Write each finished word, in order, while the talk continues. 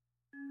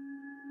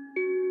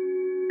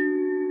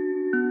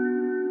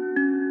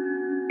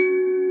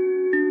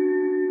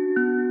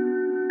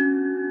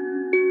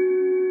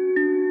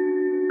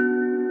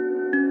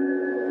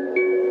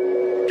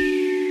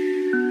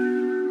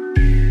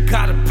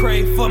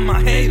for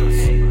my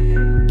haters.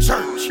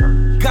 Church,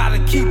 gotta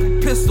keep a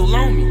pistol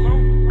on me.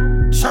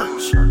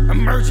 Church,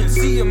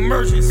 emergency,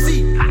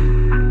 emergency.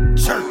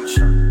 Church,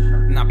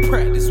 and I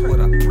practice what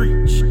I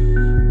preach.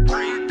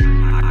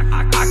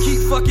 I keep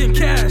fucking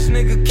cash,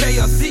 nigga,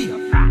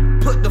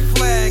 KLC. Put the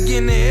flag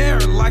in the air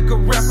like a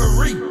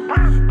referee.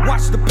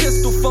 Watch the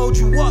pistol fold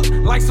you up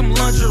like some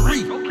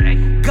lingerie.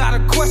 Got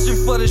a question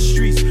for the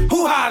streets,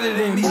 who hotter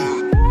than me?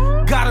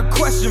 Got a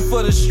question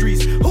for the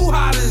streets, who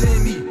hotter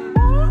than me?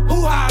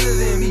 Who hotter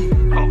than me?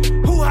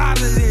 Who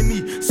hotter than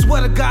me?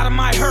 Swear to God I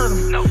might hurt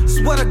him.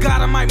 Swear to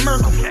God I might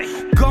murk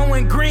him.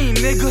 Going green,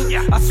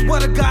 nigga, I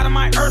swear to God I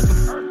might earth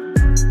him.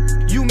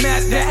 You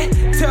mad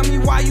that? Tell me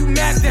why you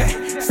mad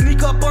that?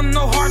 Sneak up on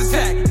no heart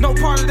attack. No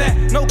part of that,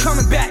 no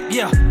coming back,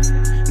 yeah.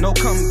 No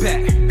coming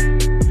back.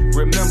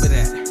 Remember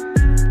that.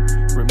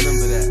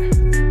 Remember that.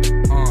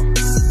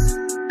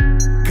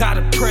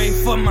 Gotta pray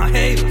for my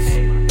haters.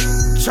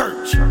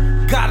 Church,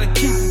 gotta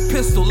keep a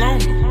pistol on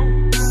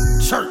me.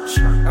 Church,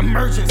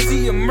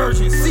 emergency,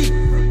 emergency.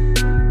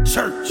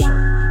 Church,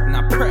 and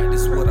I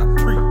practice what I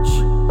preach.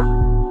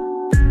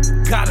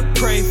 Gotta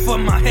pray for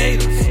my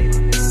haters.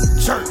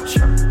 Church,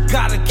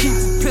 gotta keep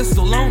a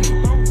pistol on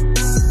me.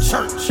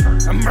 Church,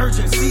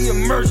 emergency,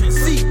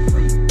 emergency.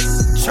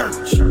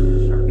 Church,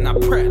 and I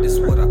practice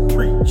what I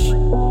preach.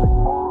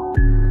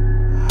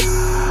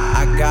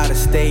 I gotta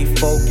stay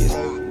focused.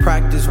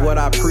 Practice what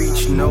I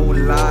preach, no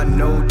lie,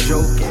 no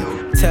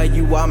joking. Tell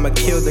you I'ma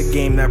kill the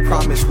game, that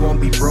promise won't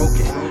be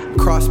broken.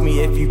 Cross me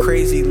if you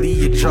crazy, leave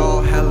your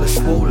jaw hella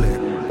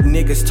swollen.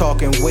 Niggas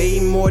talking way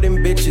more than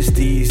bitches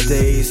these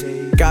days.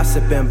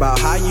 Gossiping about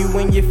how you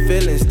and your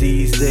feelings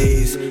these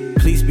days.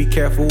 Please be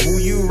careful who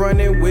you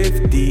running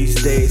with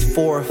these days.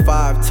 4 or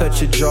 5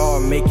 touch your jaw,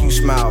 make you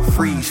smile,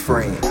 freeze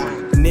frame.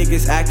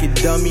 Niggas acting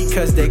dummy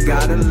cause they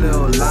got a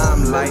little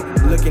limelight.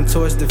 Looking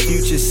towards the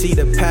future, see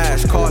the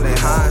past, call it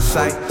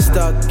hindsight.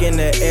 Stuck in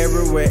the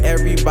era where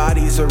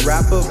everybody's a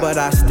rapper, but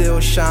I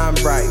still shine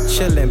bright.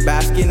 Chillin',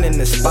 basking in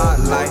the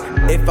spotlight.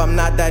 If I'm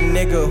not that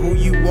nigga, who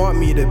you want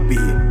me to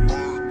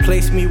be?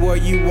 Place me where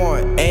you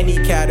want, any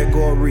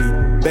category.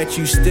 Bet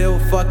you still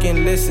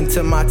fucking listen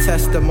to my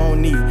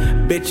testimony.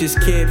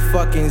 Bitches kid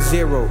fucking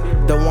 0,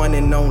 the one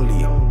and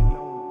only.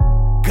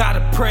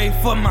 Gotta pray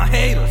for my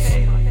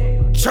haters.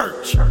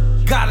 Church,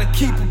 gotta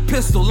keep a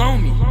pistol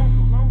on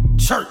me.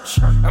 Church,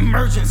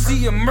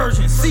 emergency,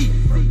 emergency.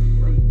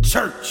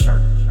 Church,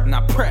 and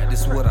I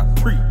practice what I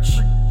preach.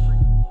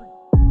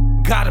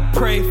 Gotta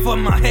pray for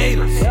my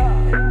haters.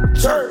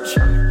 Church,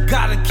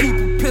 gotta keep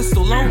a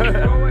pistol on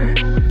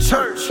me.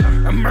 Church,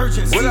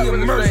 emergency,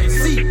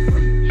 emergency.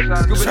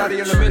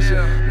 Skoobanati on the mission.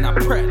 And I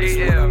practice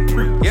what I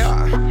preach.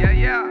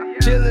 Yeah.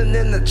 Chillin'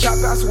 in the chop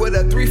house with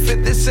a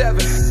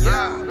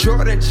 357.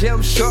 Jordan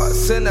gym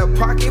shorts in a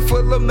pocket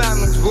full of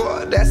mountains.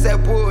 Boy, that's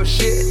that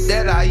bullshit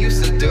that I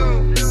used to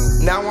do.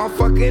 Now I'm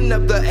fucking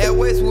up the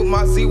airways with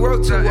my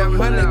 0 to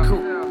 100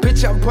 crew.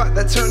 Bitch, I'm about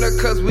to turn her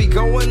cause we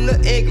going to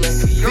England.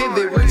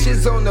 Vivid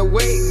riches on the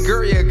way,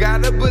 girl, you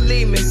gotta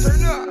believe me.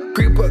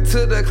 Creep up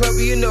to the club,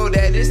 you know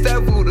that it's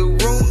that voodoo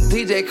room.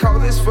 DJ call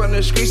this from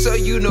the street, so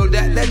you know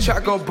that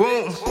track gon'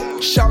 boom.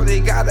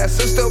 Shawty got a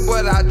sister,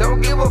 but I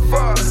don't give a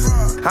fuck.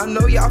 I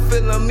know y'all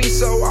feeling me,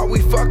 so are we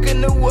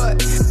fucking or what?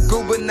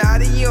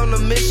 Skoobanati on a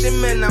mission,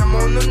 man, I'm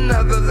on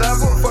another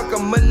level. Fuck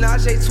a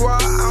menage a trois,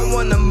 I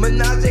want a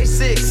menage a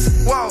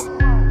 6. Whoa,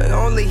 and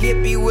only hit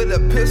me with a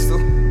pistol.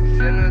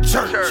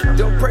 Church,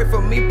 don't pray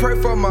for me, pray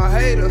for my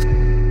haters.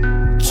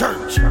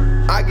 Church,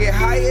 I get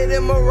higher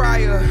than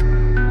Mariah.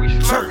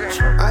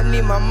 Church, I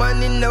need my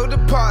money, no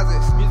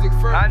deposits. Music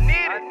first. I need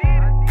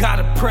it.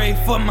 Gotta pray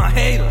for my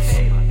haters.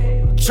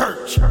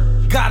 Church,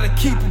 gotta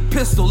keep a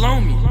pistol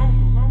on me.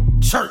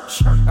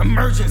 Church,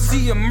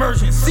 emergency,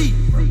 emergency.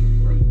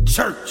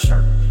 Church,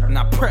 and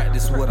I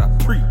practice what I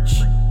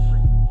preach.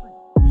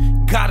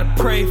 Gotta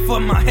pray for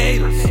my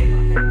haters.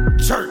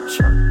 Church,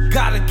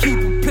 gotta keep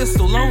a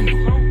pistol on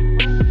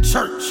me.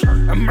 Church,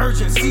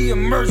 emergency,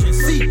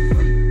 emergency.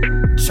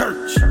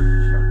 Church,